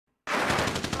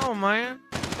Oh man.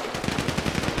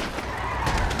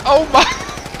 Oh my!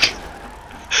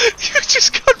 You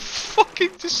just got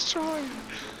fucking destroyed.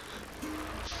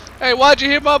 Hey, why'd you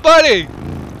hit my buddy?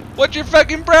 What's your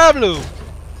fucking problem?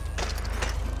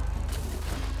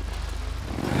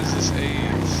 Is this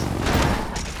AIDS?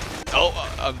 Oh,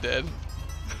 I'm dead.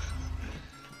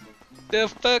 The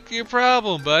fuck your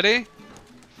problem, buddy?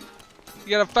 You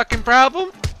got a fucking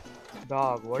problem?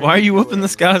 Dog, what Why are you whooping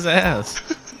this guy's ass?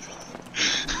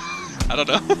 I don't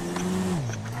know.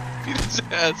 Beat his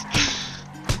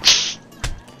ass.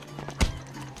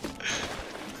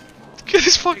 Get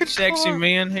his fucking Big sexy car.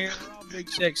 man here. Big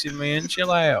sexy man,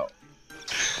 chill out.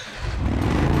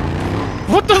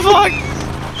 What the fuck?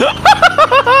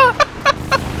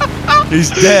 He's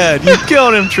dead. You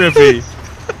killed him, Trippy.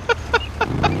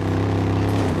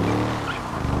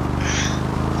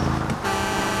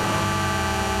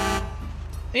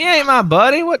 He ain't my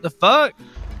buddy. What the fuck?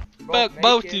 Fuck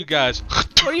both you guys.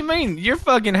 What do you mean? You're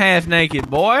fucking half naked,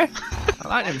 boy. I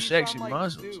like them sexy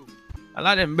muscles. I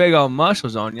like them big old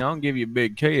muscles on you. I'll give you a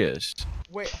big kiss.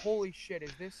 Wait, holy shit,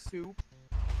 is this soup?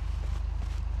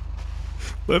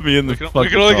 Let me in the fucking We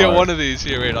can only car. get one of these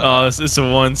here. Wait, Oh, it's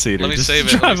a one-seater. Let me Just save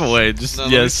it. drive Let me- away. Just No,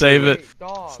 let yeah, me save it. Wait,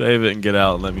 dog. Save it and get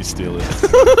out and let me steal it.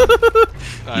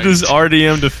 Alright. You just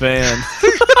RDM'd a fan.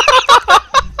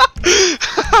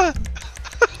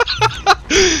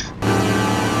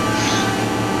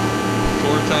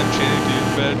 Four-time champion,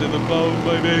 bad to the bone,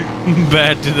 baby.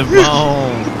 Bad to the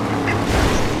bone.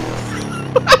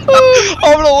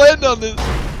 I'm gonna land on this.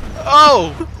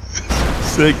 Oh!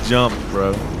 Sick jump,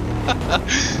 bro.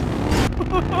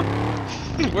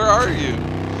 Where are you?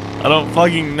 I don't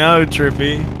fucking know,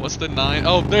 Trippy. What's the 9?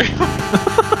 Oh, there you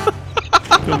are.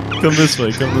 Come this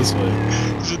way. Come this way.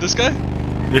 Is it this guy?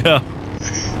 Yeah.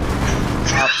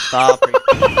 Stop.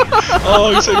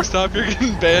 Oh, he's saying stop. You're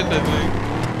getting banned, I think.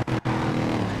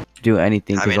 Do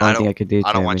anything, I because mean, the only thing I could do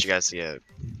I don't want damage. you guys to get.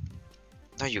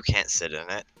 No, you can't sit in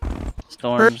it.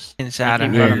 Storms. Inside Keep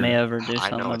of running here. me over. Do I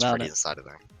something know it's about pretty it. inside of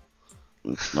there.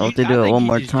 I'll have to do it one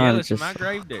more time. Just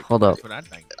hold up. That's what I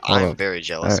think. Hold I'm up. very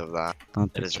jealous Alright. of that.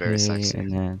 Don't It is very sexy.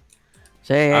 And then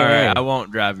say, All hey, right, I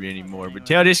won't drive you anymore. But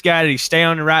tell this guy to stay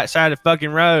on the right side of the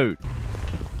fucking road.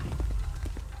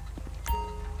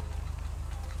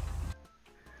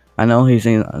 I know he's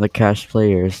in the cash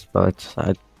players, but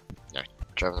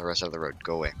Driving the rest of the road.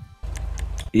 Go away.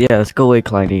 yeah, let's go away,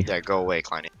 Kleiny. Yeah, go away,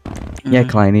 Kleiny. Yeah,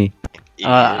 Kleiny. Idiot.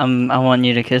 I want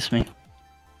you to kiss me.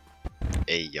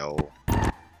 Hey, yo.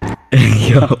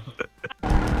 Yo.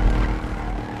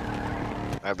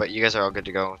 Alright, but you guys are all good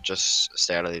to go. Just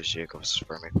stay out of these vehicles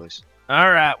for me, please.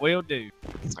 All right, we'll do.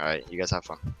 Alright, you guys have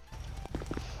fun.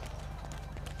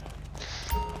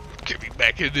 Get me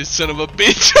back in this son of a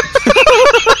bitch.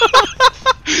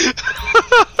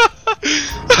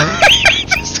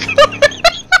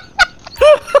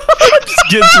 Just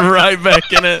Gets right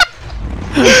back in it.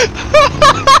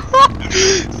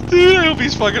 Dude, I hope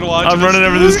he's fucking watching. I'm running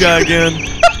over this guy again.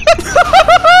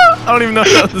 I don't even know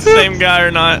if that's the same guy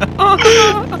or not. Oh,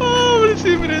 I'm gonna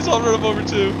see if it is. I'll run him over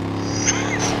too.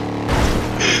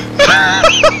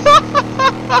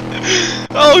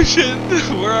 Oh shit!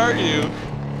 Where are you?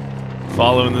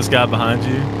 Following this guy behind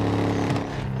you.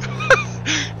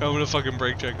 I'm gonna fucking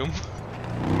brake check him.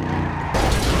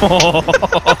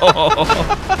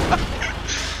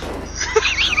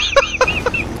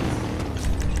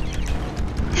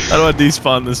 How do I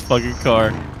despawn this fucking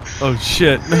car? Oh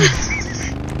shit.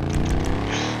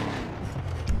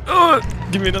 Oh,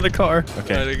 give me another car.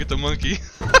 Okay. Alright, I get the monkey.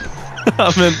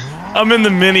 I'm in the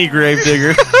mini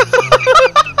gravedigger.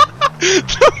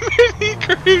 The mini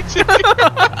gravedigger.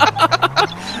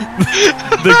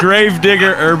 The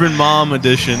gravedigger urban mom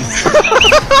edition.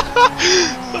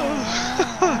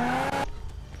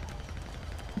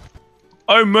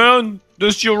 Hey man,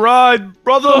 this your ride,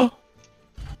 brother?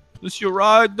 This your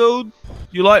ride, dude?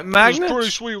 You like That's magnets? a pretty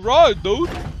sweet ride, dude.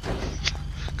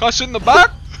 Can I sit in the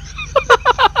back?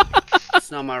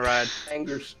 That's not my ride.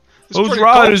 Fingers. It's Whose pretty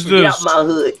ride is comfy. Get out this? my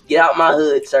hood. Get out my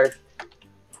hood, sir.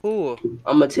 Who?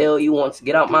 I'm gonna tell you once.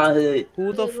 Get out my hood.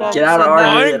 Who the fuck? Get out of said our that?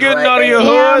 I ain't hood getting right out of your now.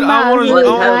 hood. I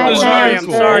want this Sorry, I'm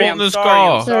vehicle. sorry, I I'm want this sorry,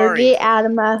 car. I'm sorry. Sir, get out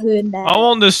of my hood now. I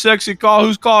want this sexy car.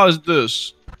 Whose car is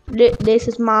this? This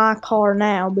is my car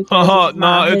now because Haha, it's my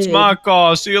nah, it's hood. my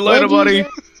car. See you later, What'd you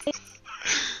buddy.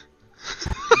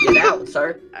 Get out,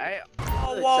 sir.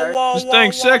 This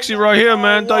thing's sexy right here,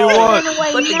 man. Tell you what.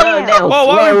 Put the gun down. Whoa,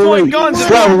 why are we pointing guns at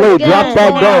me? Slowly, drop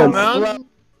that gun. Man.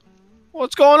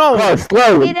 What's going on?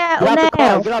 Slowly. Get out Drop the now.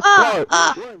 car, get out the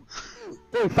car.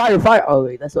 Dude, fire, fire. Oh,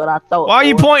 wait, that's what I thought. Why are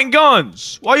you boy. pointing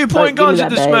guns? Why are you pointing Give me guns that at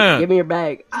this bag. man? Give me your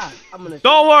bag. Ah, I'm gonna.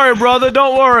 Don't worry, brother.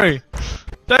 Don't worry.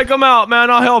 Take him out, man.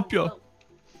 I'll help you.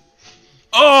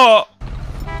 Oh!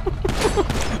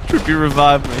 Trippy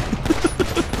revived me.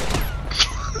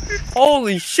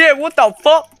 Holy shit, what the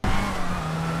fuck?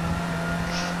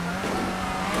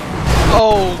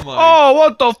 Oh my. Oh,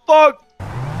 what the fuck?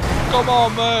 Come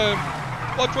on, man.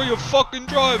 Watch where you're fucking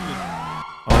driving.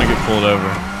 I want to get pulled over.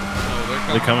 Oh,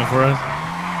 Are they coming for us?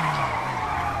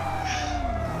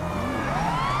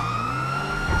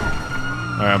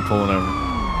 Alright, I'm pulling over.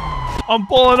 I'm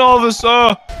pulling over,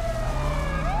 sir!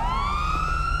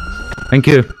 Thank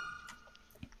you.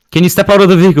 Can you step out of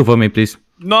the vehicle for me, please?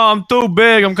 No, I'm too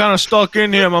big. I'm kind of stuck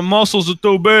in here. My muscles are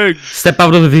too big. Step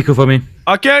out of the vehicle for me.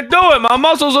 I can't do it. My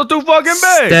muscles are too fucking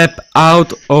big. Step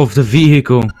out of the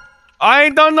vehicle. I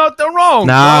ain't done nothing wrong.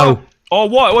 Now. Bro. Oh,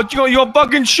 what? What, you gonna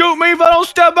fucking shoot me if I don't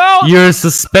step out? You're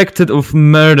suspected of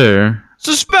murder.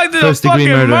 Suspected First of degree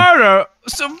fucking murder.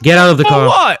 So, Get out of the for car.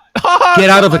 what? Get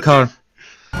out of the car.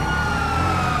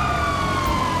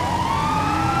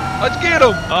 Let's get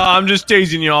him. I'm just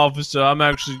teasing you, officer. I'm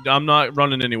not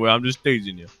running anywhere. I'm just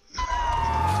teasing you.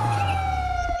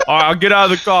 Alright, I'll get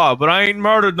out of the car, but I ain't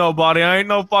murdered nobody. I ain't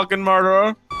no fucking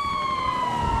murderer.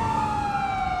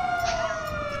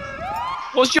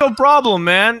 What's your problem,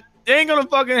 man? You ain't gonna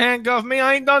fucking handcuff me.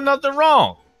 I ain't done nothing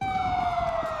wrong.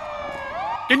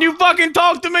 Can you fucking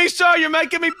talk to me, sir? You're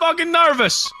making me fucking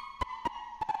nervous.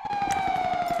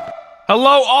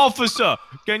 Hello, officer.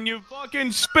 Can you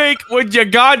fucking speak with your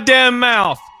goddamn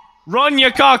mouth? Run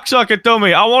your cocksucker to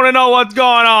me. I want to know what's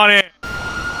going on here.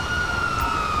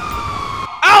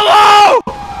 Hello!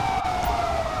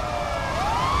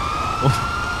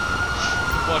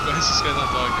 What? Why is this guy not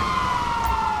talking?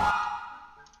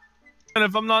 And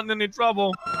if I'm not in any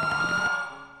trouble.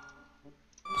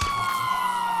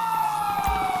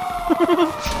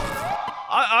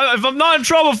 If I'm not in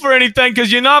trouble for anything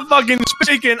because you're not fucking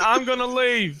speaking, I'm gonna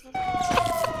leave.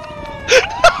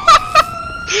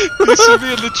 You see me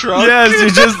in the trunk? Yes, you're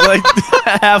just like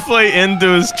halfway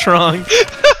into his trunk.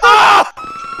 Ah!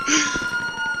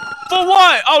 For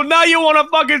what? Oh, now you want to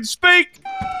fucking speak?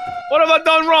 What have I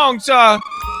done wrong, sir?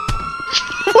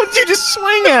 What'd you just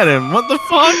swing at him? What the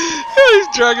fuck? He's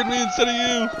dragging me instead of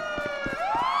you.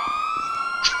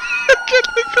 Get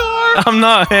in the car. I'm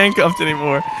not handcuffed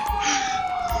anymore.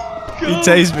 Go. He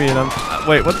tased me and I'm...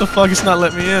 Wait, what the fuck? It's not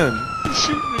letting me in.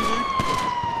 Shoot me.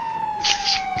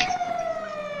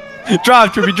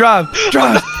 Drive, Trippy, drive!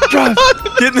 Drive! Drive!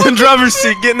 Get in the driver's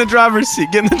seat! Get in the driver's seat!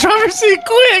 Get in the driver's seat!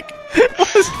 Quick!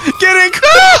 Get in!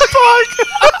 Fuck!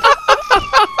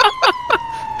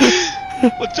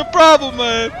 What's your problem,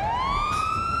 man?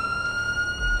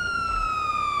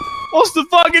 What's the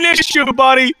fucking issue,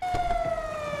 buddy?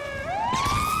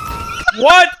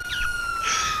 What?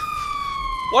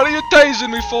 What are you tasing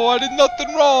me for? I did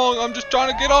nothing wrong. I'm just trying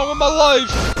to get on with my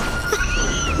life.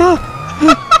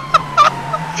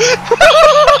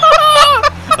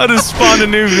 I just spawned a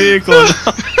new vehicle.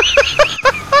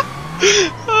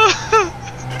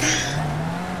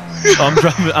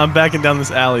 I'm backing down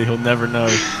this alley. He'll never know.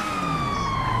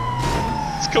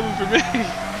 It's coming for me.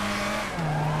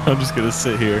 I'm just gonna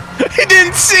sit here. He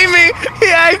didn't see me! He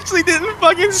actually didn't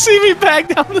fucking see me back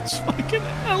down this fucking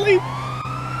alley.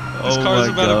 This car's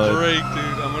about to break,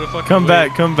 dude. I'm gonna fucking Come wait.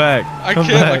 back, come back. I come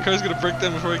can't. back. My car's gonna break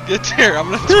down before I get there. I'm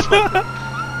gonna have to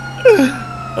fucking...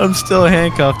 I'm still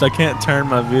handcuffed. I can't turn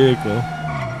my vehicle.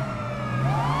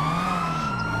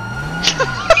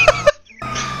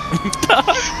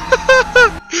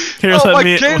 Here, oh, let my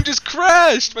me. game just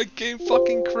crashed. My game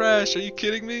fucking crashed. Are you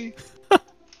kidding me?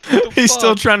 He's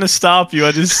still trying to stop you.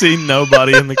 I just see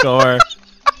nobody in the car.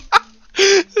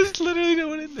 There's literally no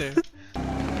one in there.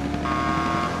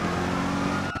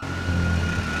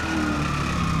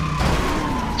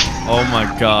 Oh my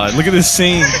god. Look at this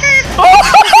scene.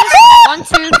 1, 2,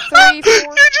 3, 4. You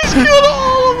just killed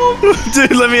all of them.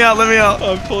 Dude, let me out, let me out.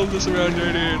 I'm pulling this around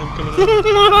right here and I'm coming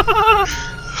out.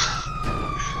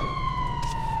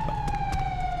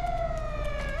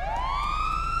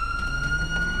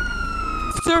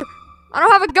 Sir, I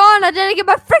don't have a gun. I didn't get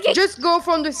my freaking. Just go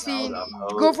from the scene.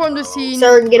 Go from the scene.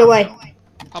 Sir, get away.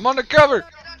 I'm undercover.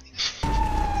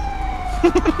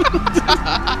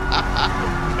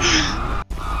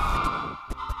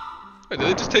 Wait, did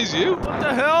they just tase you? What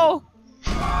the hell?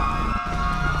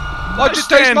 Why'd you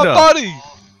tase my buddy?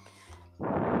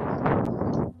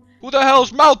 Who the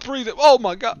hell's mouth breathing? Oh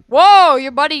my god. Whoa,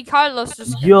 your buddy Carlos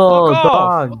just. Yo, Fuck off.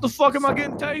 dog. What the fuck am I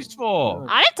getting tased for?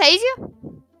 I didn't tase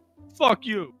you. Fuck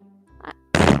you.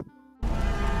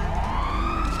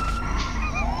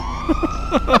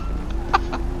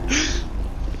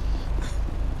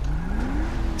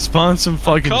 Spawn some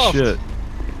fucking cuffed. shit.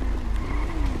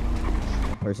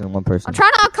 One person. I'm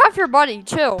trying to uncuff your buddy.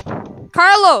 Chill.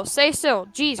 Carlos, stay still.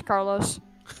 Jeez, Carlos.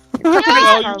 No, This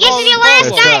is your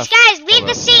last, Yes, guys. Leave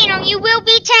the scene or you will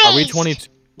be tased. Are we 22?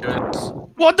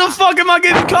 What the fuck am I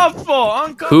getting cuffed for?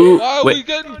 Uncuff. Who? Why are we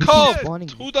getting cuffed?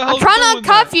 Who the hell? I'm trying to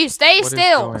uncuff you. Stay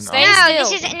still. Stay No, still.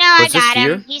 this is I What's this got him.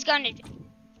 here? He's going to.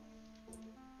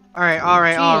 Alright.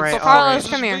 Carlos,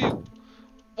 come here.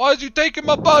 Why is you taking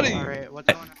my buddy? Alright,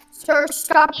 what's going on? Sir,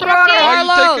 stop You don't feel- Why are you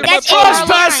Carlos. taking my That's buddy?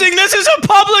 Trespassing! This is a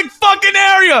public fucking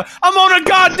area! I'm on a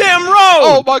goddamn road!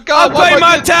 Oh my god, I why pay am my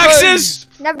getting taxes!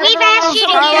 Never We've asked you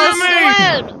to Carlos. get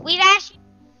off the road. We've asked.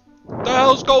 What the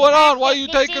hell's going on? Why are you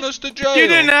taking us to jail? You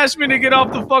didn't ask me to get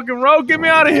off the fucking road. Get me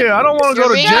out of here. I don't want to go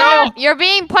to being jail. You're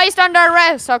being placed under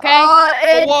arrest, okay?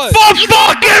 For what? For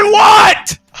fucking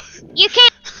what? You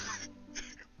can't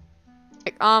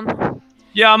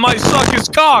Yeah, I might suck his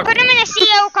cock. put him in a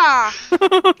CO car.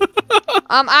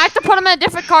 I have to put him in a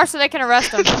different car so they can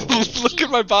arrest him. Look at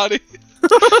my body.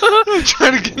 I'm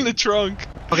trying to get in the trunk.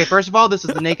 Okay, first of all, this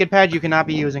is the naked pad. You cannot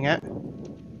be using it.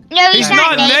 No, He's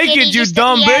not naked, he you just-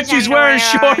 dumb he bitch. has He's wearing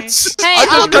underwear on. shorts. Hey, I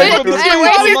just where's came from the where's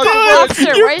street. your I'm officer?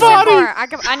 Your Where's your body.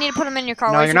 car? I need to put him in your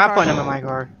car. No, Where's you're your not car? putting him in my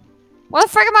car. What the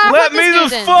frick am I Let putting me this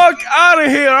the dude in? fuck out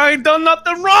of here. I ain't done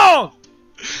nothing wrong.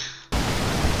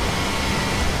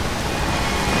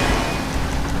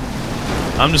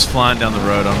 I'm just flying down the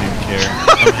road. I don't even care.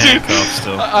 I'm handcuffed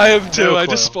still. I am too. No I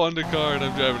just clue. spawned a car and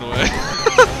I'm driving away.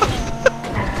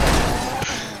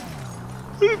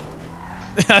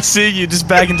 I see you. Just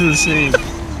back into the scene.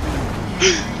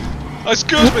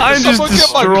 Excuse me, can I'm just someone get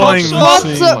my destroying cuffs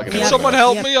the off? scene. Can someone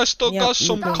help me? I still got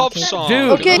some cuffs on. Dude.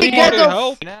 Okay, Can get anybody up.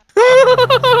 help?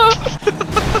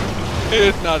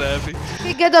 It's not heavy.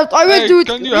 Okay, get out. I will Hey, do it.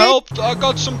 can you help? I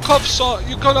got some cuffs on.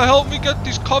 You gonna help me get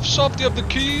these cuffs off? Do you have the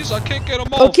keys? I can't get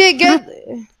them off. Okay, get.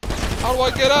 How do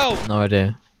I get out? No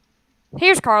idea.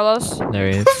 Here's Carlos. There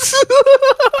he is.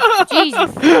 Jesus.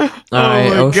 Alright,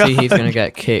 my obviously he's God. gonna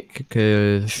get kicked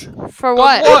because For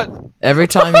what? What? every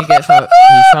time he gets out,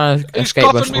 he's trying to He's escape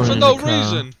by cuffing me for spawning no in the car.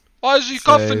 reason. Why is he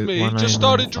So, cuffing me? He just 1995.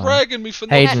 started dragging me for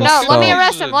no Hey, fucking No, Stop. let me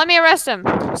arrest him. reason. Let me arrest him.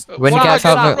 When he What am I gets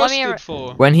out getting the- Let me arrested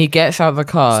for? When he gets out of the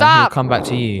car, Stop. he'll come back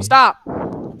to you. Stop.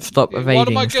 Stop What am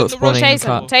evading. I Stop getting spawning in Chase the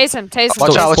him. car. Tase him. Tase him. Watch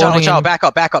out, watch out, spawning watch out. in- Back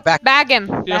up, back up, back. Bag him.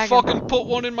 Yeah, Bag him. fucking put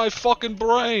one in my fucking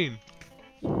brain.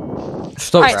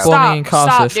 Stop Alright, spawning in cars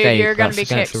to stop, dude, escape. you're gonna That's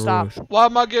be against kicked, the stop. rules. Why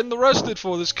am I getting arrested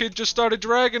for? This kid just started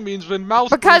dragging me and's been mouth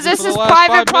Because breathing this for is the last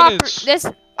private 5 property.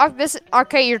 minutes.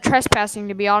 Okay, you're trespassing.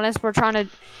 To be honest, we're trying to.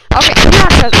 Okay, you're not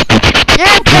trespassing.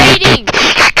 You're invading.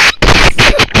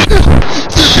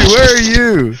 Where are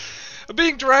you? I'm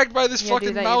being dragged by this Yeah, do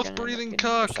fucking that, you're mouth gonna breathing get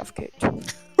cock. yourself kicked.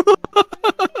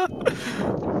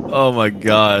 Oh my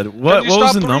God. Can What you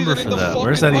was stop the number breathing for in the that?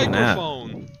 Where's that fucking even at?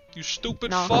 microphone? You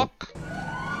stupid No. fuck.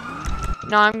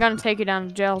 No, I'm gonna take you down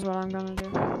to jail. Is what I'm gonna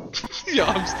do. Yeah,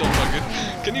 I'm still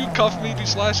fucking. Can you cuff me? Do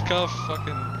slash cuff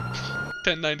fucking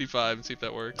 1095 and see if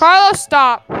that works. Carlos,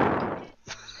 stop.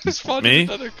 Just spawned Me? in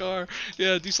another car.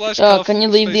 Yeah, do slash Oh, cuff. can you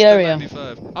leave space the area?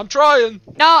 1095. I'm trying.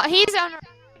 No, he's on.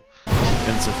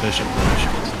 Insufficient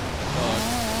permissions.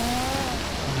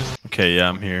 Okay, yeah,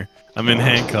 I'm here. I'm in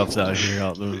handcuffs out here.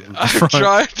 Out the I'm front.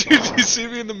 trying. Dude, do you see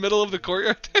me in the middle of the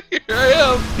courtyard? Here I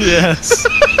am. Yes.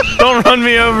 Don't run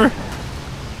me over.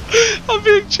 I'm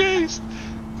being chased.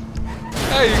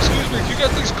 Hey, excuse me. Can you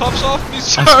get these cuffs off me,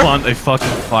 sir? I spawned a fucking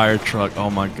fire truck. Oh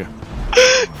my God.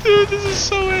 Dude, this is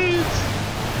so AIDS.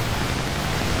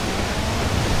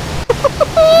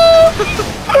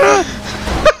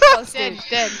 Carlos, dude,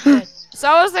 dead.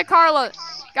 So is the Carlos.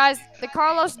 Guys, the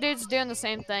Carlos dude's doing the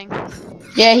same thing.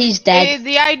 Yeah, he's dead.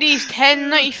 The ID's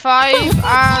 1095 and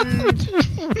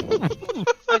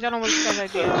I don't know what this guy's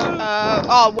ID is.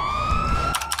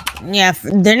 Yeah,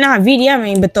 they're not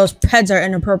VDMing, but those pets are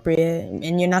inappropriate,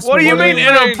 and you're not. What do you supposed mean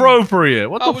to- inappropriate?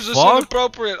 What I the was just fuck?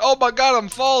 inappropriate. Oh my god, I'm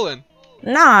falling.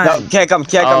 Nah. No, kick him,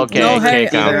 kick him. Okay, No, kick hey,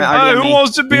 him. Hey, who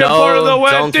wants to be a part of the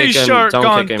wet t-shirt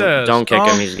contest? Don't kick huh?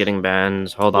 him. He's getting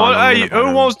banned. Hold on. What? I'm Hey, gonna ban who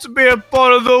him. wants to be a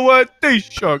part of the wet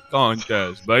t-shirt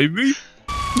contest, baby?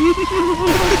 Do you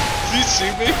see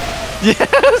me?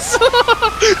 Yes.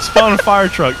 Spawn a fire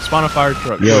truck. Spawn a fire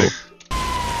truck. Yo.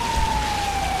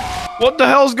 What the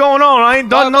hell's going on? I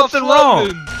ain't Why done am I nothing wrong.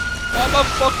 floating? Why am I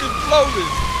fucking floating?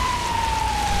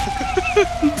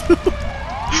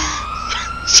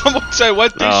 Someone say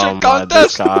wet t-shirt Oh my,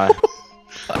 contest. this guy.